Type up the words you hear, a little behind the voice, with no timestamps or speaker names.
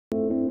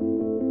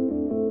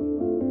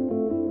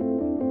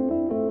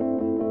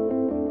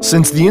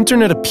Since the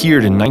internet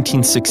appeared in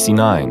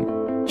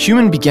 1969,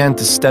 human began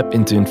to step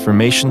into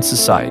information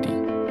society.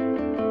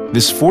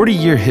 This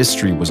 40-year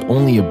history was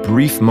only a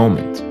brief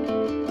moment,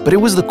 but it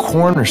was the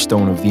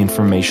cornerstone of the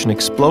information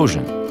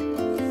explosion.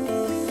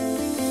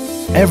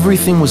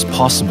 Everything was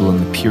possible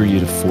in the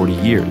period of 40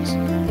 years.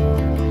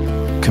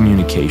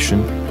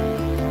 Communication,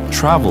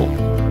 travel,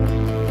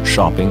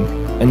 shopping,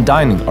 and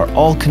dining are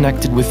all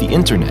connected with the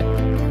internet.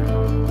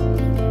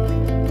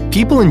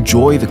 People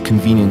enjoy the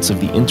convenience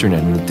of the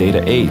internet in the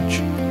data age.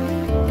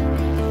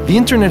 The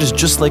internet is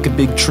just like a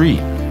big tree,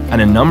 and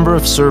a number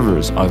of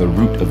servers are the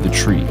root of the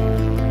tree.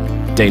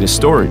 Data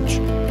storage,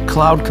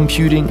 cloud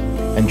computing,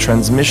 and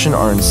transmission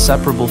are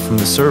inseparable from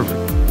the server.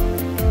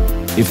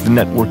 If the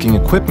networking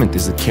equipment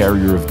is the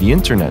carrier of the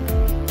internet,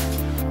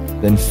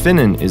 then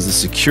finen is the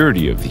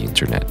security of the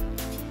internet.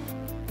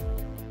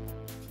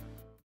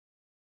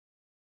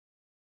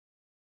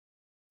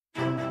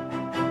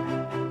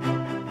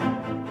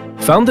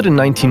 Founded in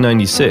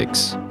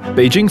 1996,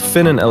 Beijing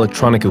Finen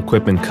Electronic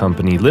Equipment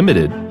Company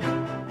Limited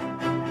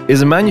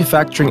is a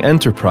manufacturing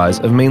enterprise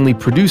of mainly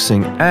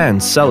producing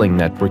and selling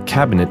network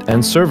cabinet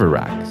and server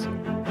racks.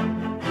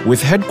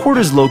 With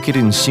headquarters located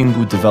in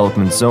Xingu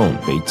Development Zone,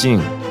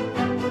 Beijing,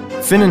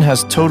 Finen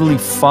has totally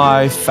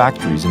 5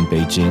 factories in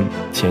Beijing,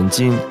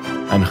 Tianjin,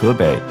 and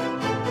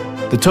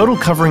Hebei. The total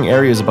covering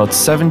area is about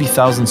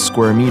 70,000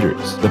 square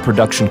meters. The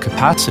production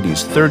capacity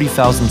is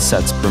 30,000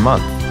 sets per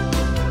month.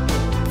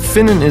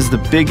 Finen is the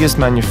biggest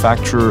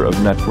manufacturer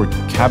of network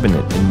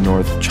cabinet in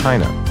North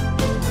China.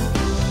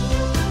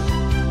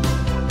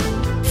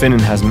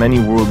 Finen has many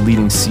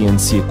world-leading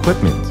CNC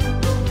equipment,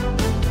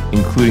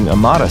 including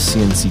Amada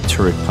CNC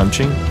turret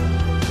punching,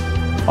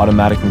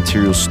 automatic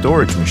material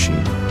storage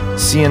machine,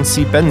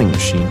 CNC bending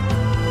machine,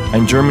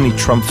 and Germany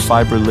Trump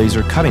fiber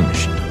laser cutting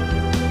machine.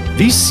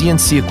 These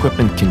CNC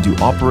equipment can do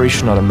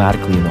operation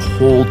automatically in the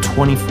whole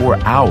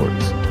 24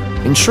 hours,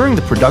 ensuring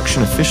the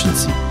production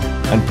efficiency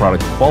and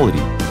product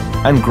quality,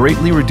 and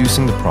greatly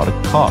reducing the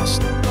product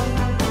cost.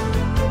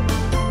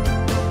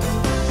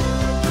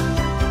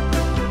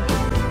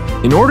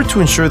 In order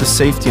to ensure the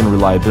safety and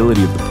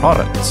reliability of the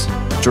products,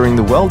 during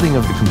the welding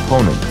of the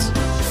components,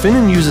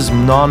 Finen uses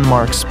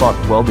non-mark spot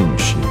welding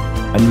machine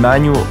and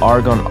manual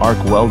argon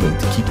arc welding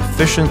to keep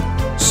efficient,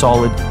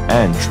 solid,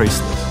 and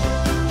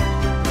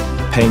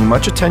traceless. Paying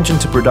much attention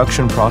to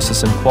production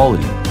process and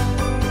quality,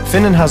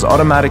 Finen has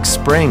automatic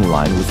spraying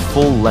line with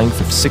full length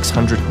of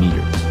 600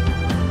 meters.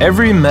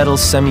 Every metal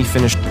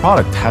semi-finished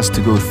product has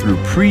to go through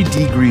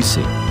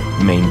pre-degreasing,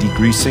 main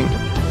degreasing,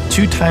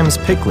 2 times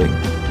pickling,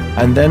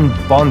 and then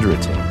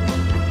bondritting.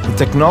 The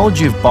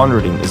technology of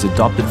bondritting is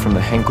adopted from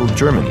the Henkel,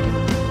 Germany.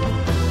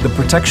 The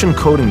protection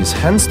coating is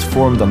hence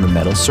formed on the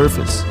metal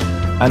surface,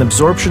 and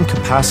absorption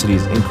capacity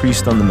is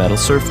increased on the metal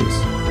surface.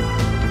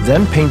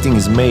 Then painting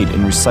is made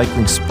in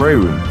recycling spray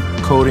room,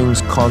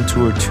 coatings,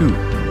 contour, tube.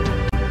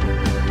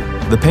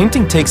 The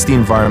painting takes the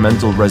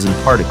environmental resin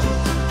particles.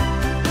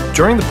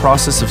 During the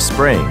process of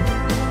spraying,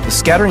 the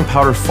scattering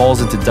powder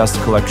falls into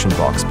dust collection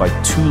box by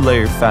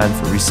 2-layer fan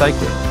for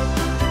recycling,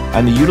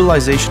 and the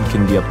utilization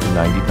can be up to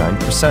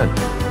 99%.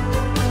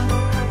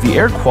 The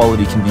air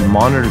quality can be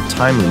monitored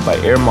timely by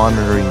air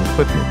monitoring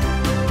equipment,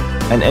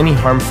 and any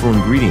harmful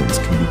ingredients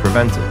can be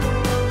prevented.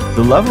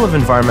 The level of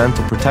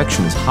environmental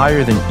protection is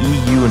higher than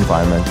EU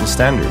environmental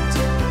standards.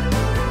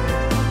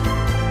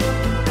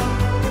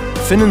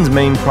 Finen's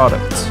main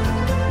products: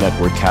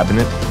 network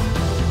cabinet,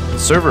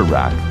 server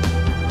rack,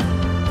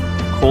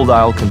 cold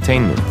aisle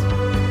containment,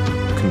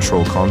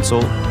 control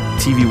console,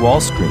 TV wall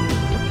screen,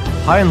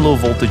 high and low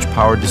voltage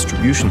power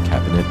distribution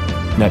cabinet,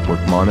 network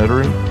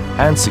monitoring,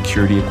 and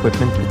security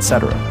equipment,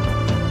 etc.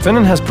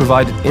 Finen has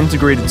provided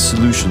integrated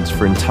solutions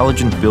for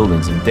intelligent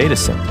buildings and data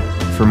centers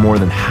for more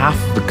than half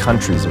of the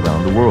countries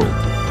around the world.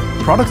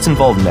 Products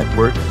involve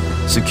network,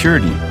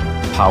 security,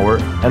 power,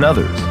 and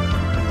others.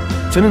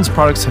 Finen's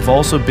products have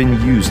also been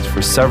used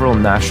for several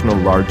national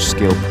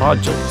large-scale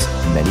projects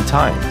many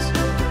times.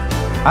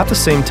 At the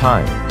same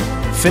time,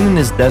 Finen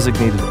is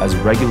designated as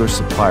a regular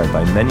supplier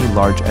by many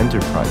large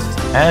enterprises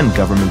and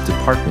government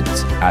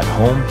departments at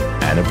home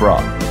and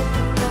abroad.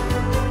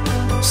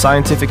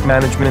 Scientific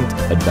management,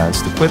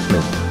 advanced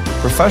equipment,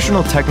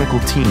 professional technical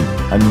team,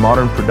 and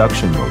modern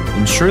production mode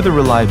ensure the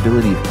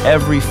reliability of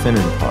every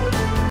Finen product.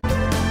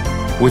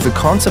 With the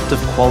concept of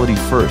quality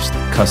first,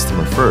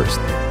 customer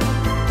first,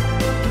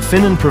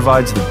 Finen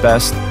provides the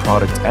best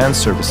product and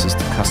services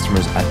to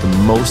customers at the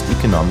most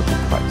economical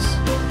price.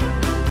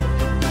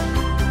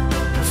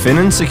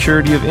 Finen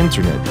security of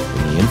internet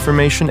in the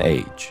information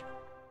age.